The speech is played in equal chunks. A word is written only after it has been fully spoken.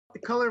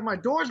color of my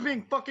doors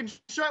being fucking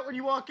shut when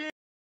you walk in.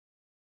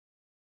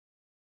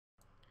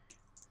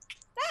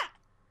 Ah!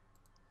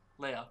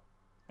 Leah.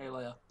 Hey,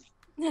 Leah.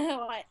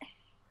 What?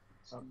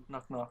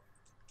 Knock, knock.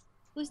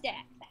 Who's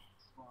that?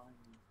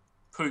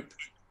 Poop.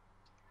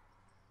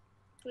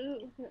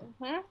 Ooh.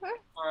 Huh?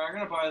 Alright, I'm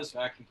gonna buy this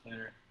vacuum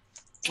cleaner.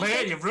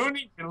 Leah, you're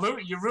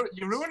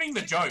ruining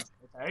the joke,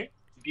 okay?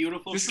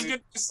 Beautiful. This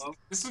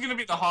is gonna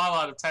be the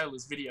highlight of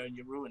Taylor's video, and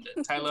you ruined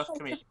it. Taylor,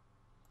 come here.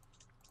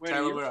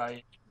 Taylor, where are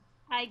you?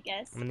 I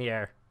guess. I'm in the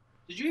air.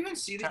 Did you even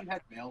see that you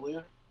had mail,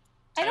 Leah?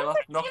 I don't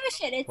Taylor, give a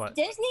shit. It's What?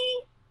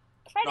 Disney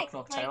credit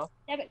Knock, card, Taylor.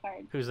 debit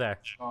card. Who's there?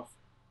 Off.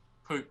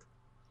 Poop.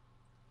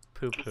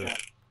 Poop poop.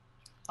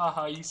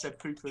 Haha, you said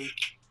poo poo.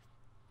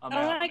 I'm Oh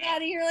out. my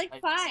god, you're like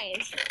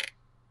Thanks. 5.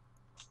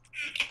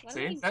 What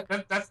See,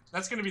 am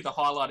that's gonna be the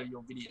highlight of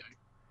your video.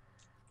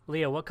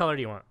 Leah, what color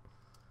do you want?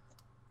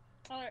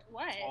 color?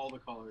 What? All the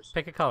colors.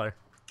 Pick a color.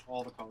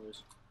 All the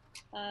colors.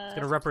 It's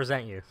gonna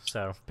represent you,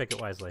 so pick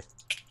it wisely.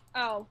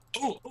 Oh.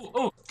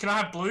 Oh! Can I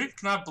have blue?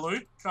 Can I have blue?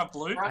 Can I have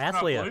blue? I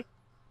asked Leah. Blue?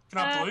 Can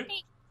I have blue?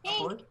 Pink,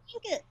 Blue?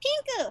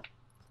 pinku.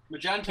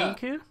 Magenta. Pinku?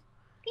 Can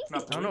I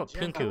have I don't know what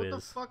Magenta, pinku what the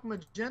is. fuck?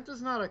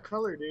 Magenta's not a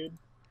color, dude.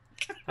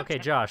 Okay,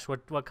 Josh,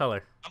 what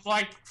color? I'm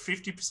like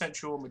 50%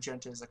 sure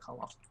magenta is a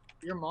color.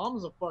 Your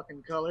mom's a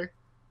fucking color.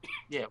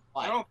 Yeah, I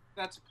white. don't think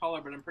that's a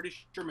color, but I'm pretty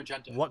sure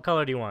magenta. What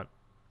color do you want?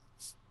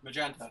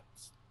 Magenta.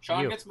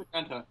 Sean You. gets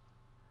magenta.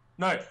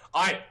 No,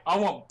 I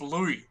want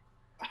blue.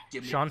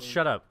 Give me Sean, blue.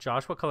 shut up.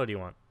 Josh, what color do you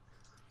want?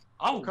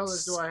 Oh, What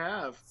colors do I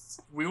have?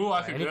 We will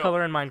like a Any girl.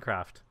 color in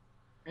Minecraft.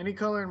 Any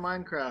color in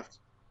Minecraft.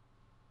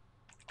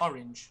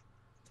 Orange.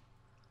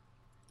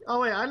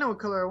 Oh wait, I know what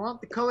color I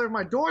want. The color of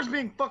my doors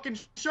being fucking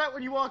shut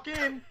when you walk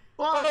in.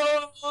 Fuck.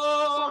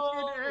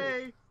 Oh! Fucking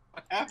A.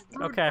 What happened?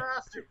 Rude Okay.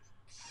 bastard.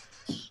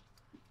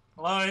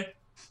 Hello?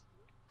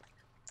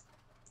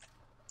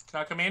 Can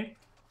I come in?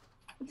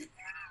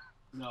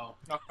 No.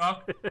 Knock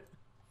knock.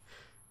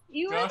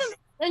 You are Josh?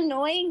 the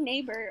annoying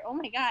neighbor. Oh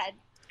my god.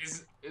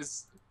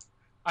 Is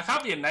I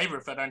can't be a neighbor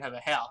if I don't have a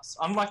house.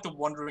 I'm like the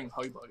wandering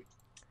hobo.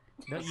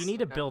 No, you need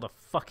to build a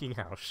fucking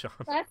house, Sean.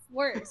 That's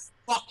worse.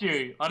 Fuck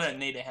you. I don't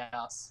need a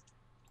house.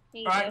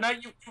 There you Alright, go.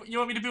 no, you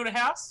want me to build a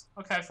house?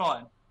 Okay,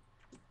 fine.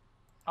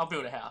 I'll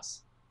build a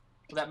house.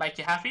 Will that make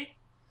you happy?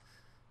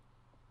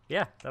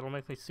 Yeah, that'll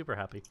make me super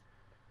happy.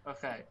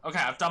 Okay,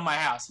 I've done my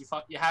house.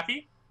 You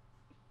happy?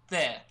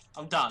 There,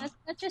 I'm done. That's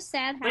such a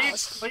sad Leah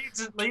house.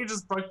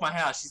 just broke my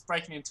house. She's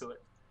breaking into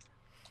it.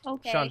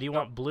 Okay. Sean, do you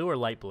want blue or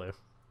light blue?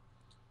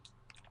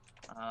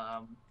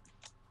 I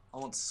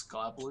want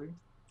sky blue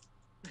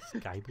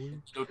Sky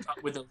blue?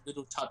 with a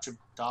little touch of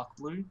dark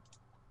blue.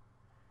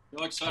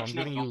 You're like So I'm such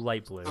giving you an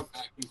light blue.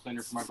 vacuum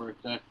cleaner for my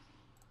birthday.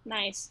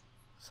 Nice.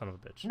 Son of a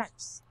bitch.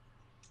 Nice,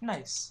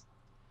 nice.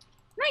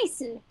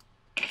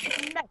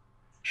 Nice.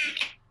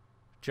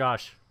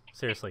 Josh,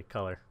 seriously,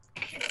 color.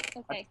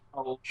 Okay.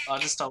 I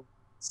just don't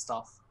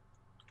stuff.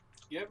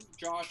 Give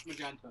Josh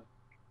magenta.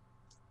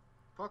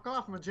 Fuck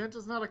off.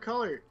 Magenta's not a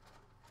color.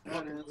 That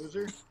Fucking is.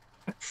 loser.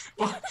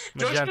 What?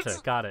 Magenta,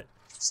 got it.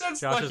 Sounds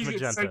Josh like is he's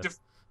getting so magenta.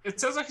 it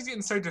sounds like he's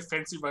getting so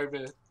defensive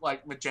over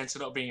like magenta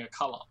not being a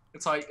color.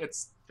 It's like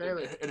Taylor.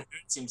 it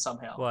hurts him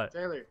somehow. What?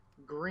 Taylor.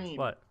 Green.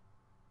 What?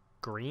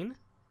 Green?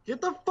 Get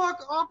the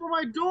fuck off of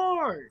my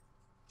door!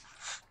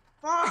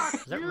 Fuck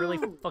Is that you! really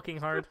fucking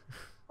hard?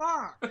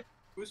 Fuck!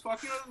 Who's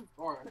fucking on the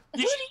door?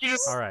 You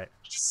just Alright.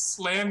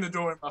 slam the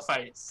door in my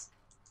face.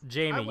 I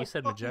Jamie, will you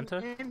said fucking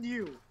magenta? end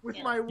you with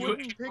Yeah. my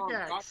wooden Oh, Josh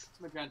pickaxe.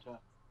 gets magenta.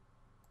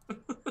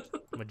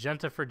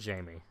 Magenta for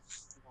Jamie.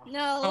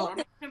 No. I'm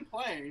not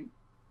complaining.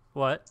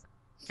 What?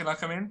 Can I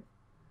come in?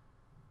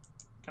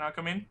 Can I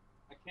come in?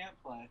 I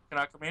can't play. Can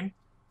I come in?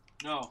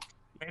 No.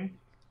 Come in?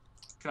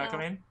 Can I No.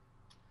 come in?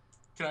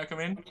 Can I come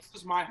in? This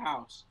is my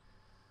house.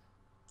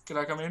 Can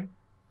I come in?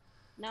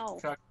 No.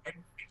 Can I come in?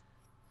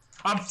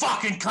 I'm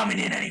fucking coming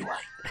in anyway.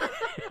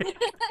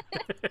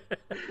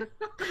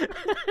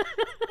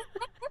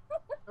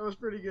 That was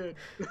pretty good.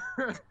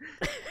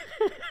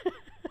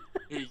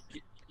 You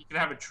can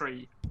have a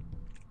tree.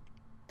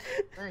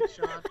 Thanks,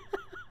 Sean.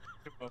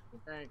 You're welcome.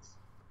 Thanks.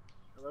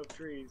 I love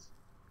trees.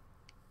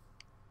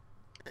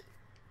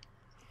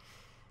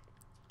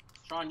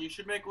 Sean, you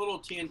should make little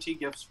TNT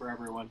gifts for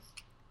everyone.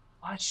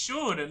 I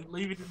should and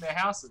leave it in their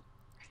houses.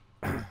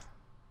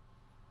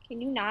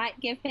 Can you not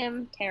give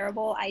him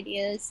terrible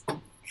ideas?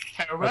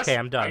 Okay,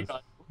 I'm done.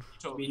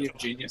 Medium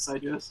genius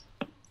ideas.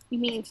 You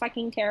mean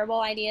fucking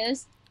terrible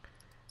ideas?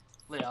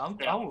 Leah,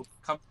 I will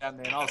come down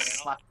there and I'll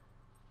slap.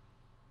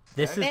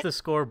 This Okay. is the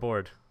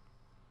scoreboard.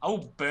 I will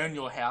burn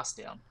your house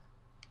down.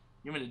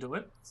 You want me to do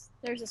it?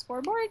 There's a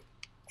scoreboard?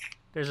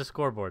 There's a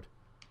scoreboard.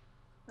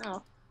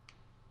 Oh.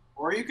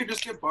 Or you could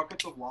just get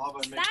buckets of lava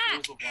and make Stop!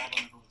 pools of lava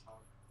on everyone's house.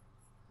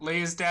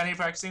 Leah's down here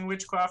practicing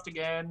witchcraft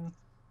again.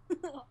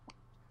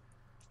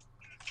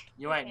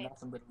 You ain't Okay.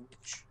 nothing but a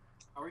witch.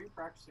 How are you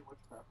practicing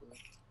witchcraft with it?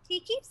 He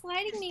keeps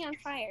lighting me on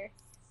fire.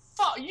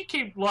 Fuck, you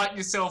keep lighting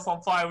yourself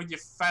on fire with your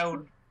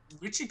failed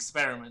witch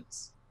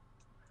experiments.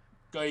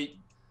 Go.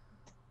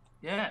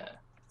 Yeah.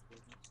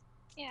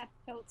 Yeah,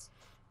 totes.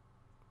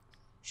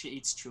 She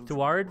eats children.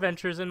 Through our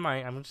adventures in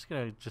I'm just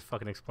gonna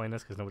fucking explain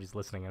this because nobody's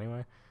listening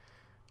anyway.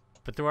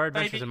 But through our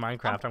adventures in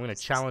Minecraft, I'm gonna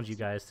challenge you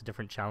guys to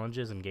different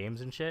challenges and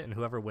games and shit, and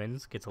whoever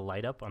wins gets a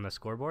light up on the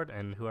scoreboard,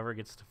 and whoever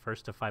gets the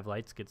first to 5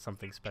 lights gets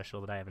something special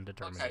that I haven't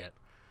determined yet.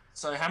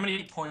 So how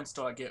many points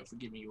do I get for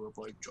giving you a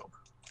blowjob?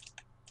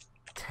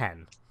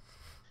 10.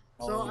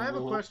 So I have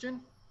a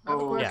question.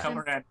 Come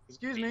around.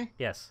 Excuse me.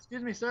 Yes.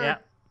 Excuse me, sir. Yeah.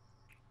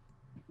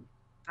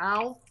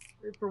 Ow,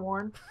 for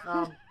one.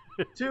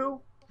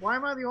 2, why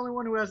am I the only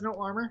one who has no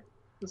armor?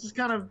 This is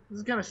kind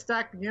of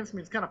stacked against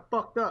me. It's kind of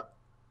fucked up.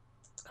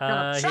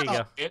 Here you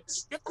go.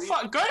 Bitch. Get the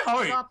fuck. Go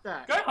home. Stop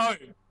that. Go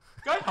home.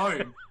 Go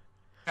home.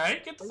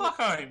 Okay, get the fuck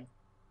home.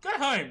 Go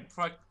home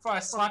before I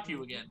slap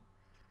you again.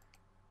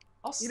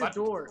 I'll Eat slap a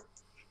door.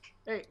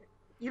 You. Hey,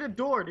 eat a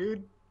door,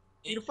 dude.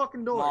 Eat a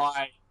fucking door.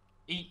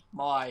 Eat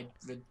my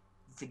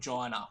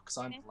vagina, because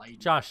I'm lazy.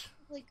 Josh,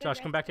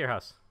 come back to your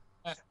house.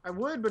 I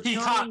would, but He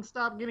Sean can't. wouldn't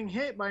stop getting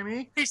hit by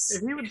me. If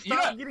he would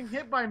stop getting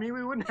hit by me,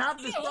 we wouldn't have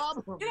this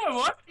problem. You know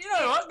what?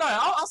 No,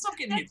 I'll stop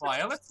getting hit by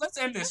you. Let's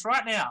end this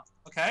right now.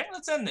 Okay,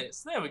 let's end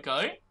this. There we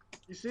go.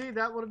 You see,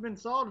 that would have been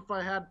solved if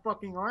I had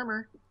fucking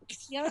armor.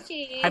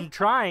 Yoshi, I'm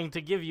trying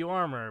to give you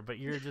armor, but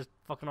you're just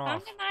fucking come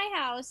off. to my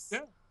house,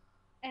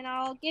 and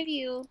I'll give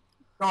you.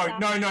 No,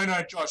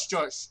 Josh,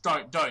 don't.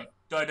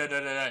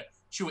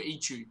 She will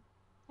eat you.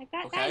 Like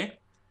that Okay? guy.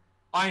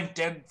 I am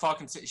dead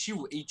fucking serious. She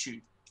will eat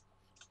you.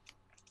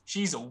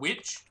 She's a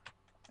witch,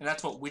 and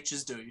that's what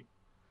witches do.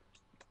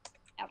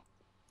 Yep.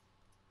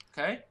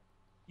 Okay?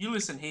 You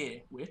listen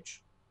here,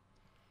 witch.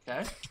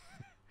 Okay?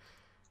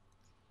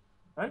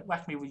 Don't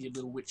whack me with your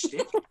little witch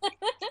stick.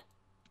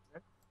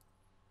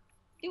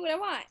 Do what I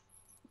want.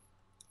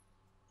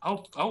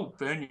 I'll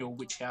burn your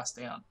witch house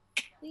down.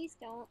 Please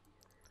don't.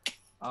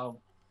 I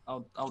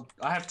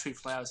have 2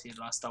 flowers here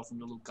that I stole from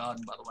your little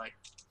garden, by the way.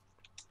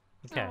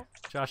 Okay, Oh.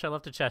 Josh, I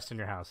left a chest in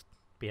your house.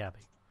 Be happy.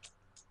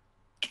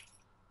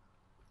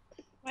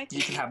 Why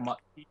You can can't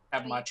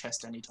have my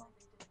chest anytime.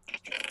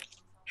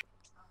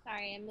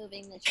 Sorry, I'm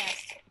moving the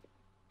chest.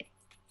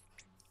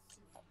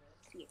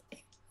 Here.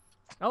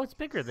 Oh, it's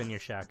bigger than your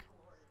shack.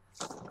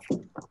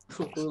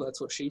 Ooh,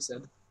 that's what she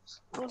said.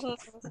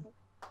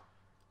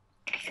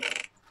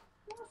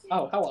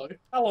 Oh, hello.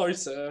 Hello,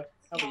 sir.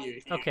 How are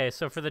you? Okay,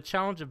 so for the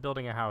challenge of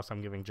building a house,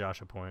 I'm giving Josh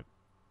a point.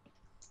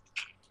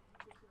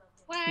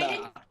 Well, I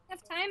didn't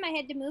have time. I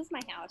had to move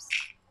my house.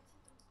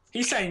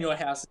 He's saying your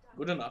house is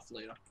good enough,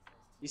 Leader.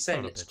 He's saying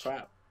Son of a it's bitch.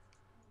 crap.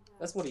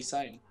 That's what he's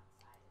saying.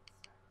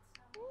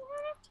 I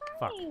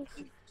don't have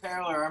time.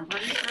 Taylor, I'm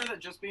pretty sure that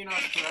just being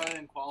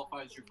Australian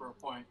qualifies you for a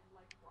point.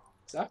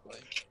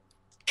 Exactly.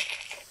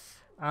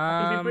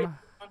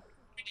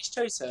 British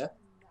too, sir.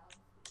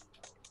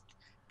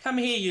 Come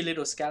here, you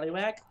little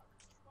scallywag.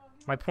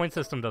 My point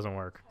system doesn't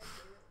work.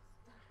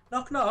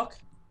 Knock, knock.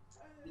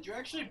 Did you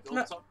actually build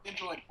No. something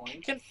for like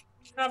points? Can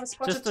I have a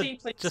spot of tea,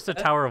 please? Just a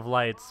sir? tower of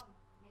lights,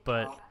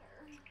 but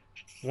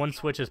one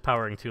switch is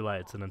powering 2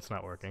 lights and it's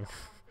not working.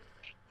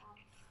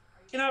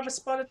 Can I have a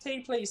spot of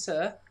tea, please,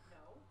 sir?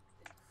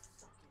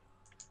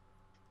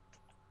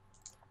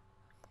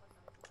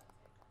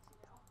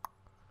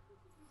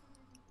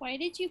 Why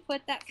did you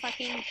put that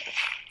fucking?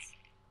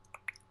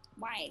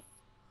 Why?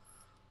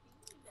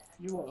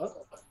 You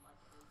what?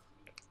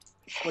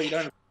 Well, you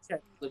don't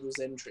check Little's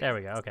entry. There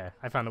we go. Okay,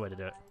 I found a way to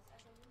do it.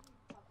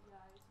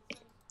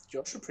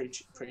 Josh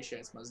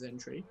appreciates my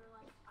Zentry.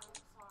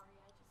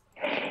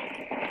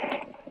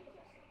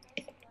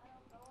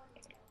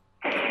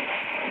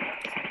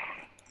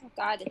 Oh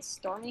God, it's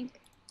storming.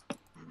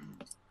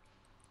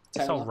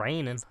 It's all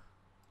raining.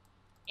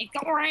 It's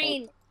gonna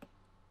rain.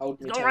 Hold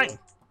me, It's all Taylor. rain.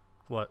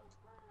 What?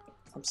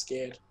 I'm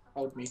scared.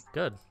 Hold me.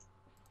 Good.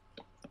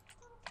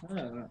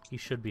 Ah. You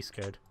should be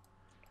scared.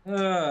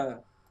 Ah.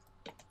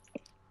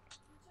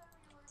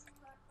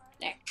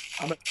 There.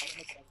 I'm a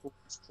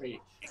tree.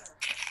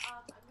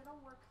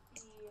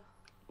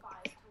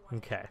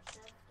 Okay.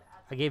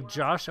 I gave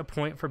Josh a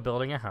point for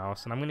building a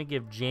house, and I'm gonna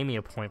give Jamie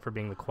a point for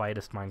being the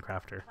quietest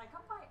Minecrafter.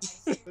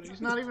 But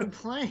he's not even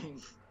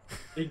playing.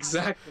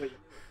 Exactly.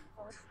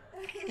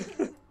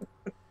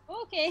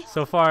 Okay.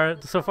 So far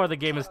the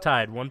game is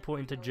tied. 1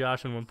 point to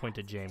Josh and 1 point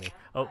to Jamie.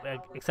 Oh,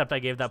 except I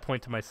gave that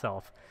point to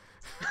myself.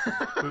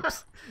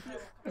 Oops.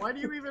 Why do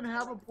you even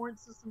have a point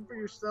system for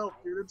yourself,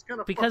 dude? It's kind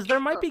of Because there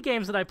might be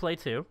games that I play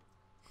too.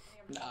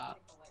 Nah.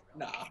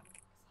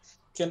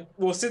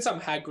 Well, since I'm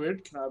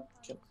Hagrid, can I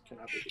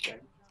be the game?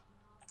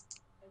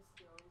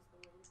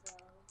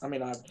 I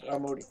mean,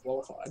 I'm already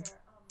qualified.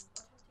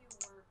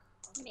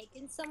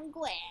 Making some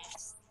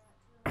glass.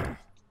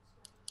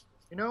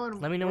 You know,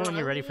 and Let me know when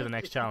you're ready for the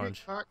next if you get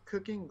challenge. caught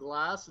cooking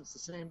glass, it's the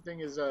same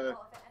thing as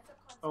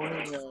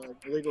owning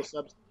illegal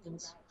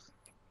substance.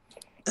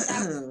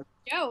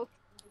 Joke.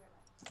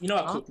 You know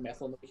I cook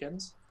meth on the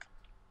weekends.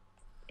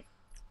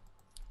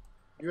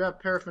 You have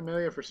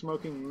paraphernalia for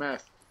smoking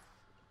meth.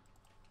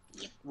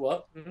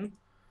 What? Mm-hmm.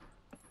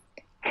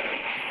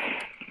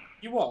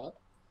 You what?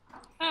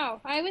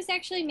 Oh, I was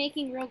actually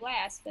making real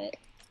glass, but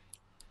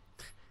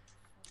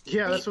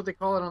Yeah, that's what they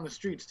call it on the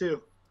streets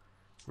too.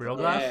 Real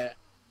glass? Yeah.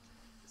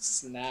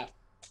 Snap.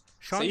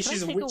 Sean, See, can I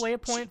she's a take witch. away a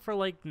point for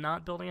like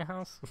not building a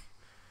house?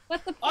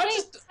 But the I point,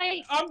 just,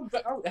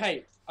 like,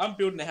 hey, I'm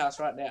building a house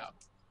right now.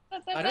 I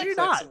No, had to you're collect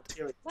not. some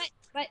material.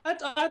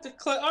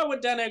 but I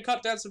went down there and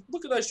cut down some.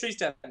 Look at those trees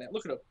down there.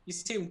 Look at them. You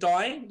see them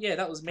dying? Yeah,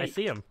 that was me. I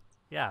see him.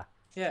 Yeah,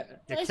 Yeah,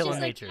 you're it's killing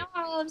just nature. like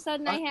now all of a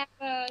sudden I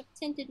have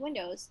tinted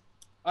windows.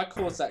 I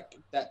caused that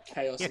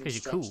chaos Yeah, and 'cause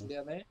you're destruction cool.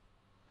 down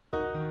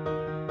there.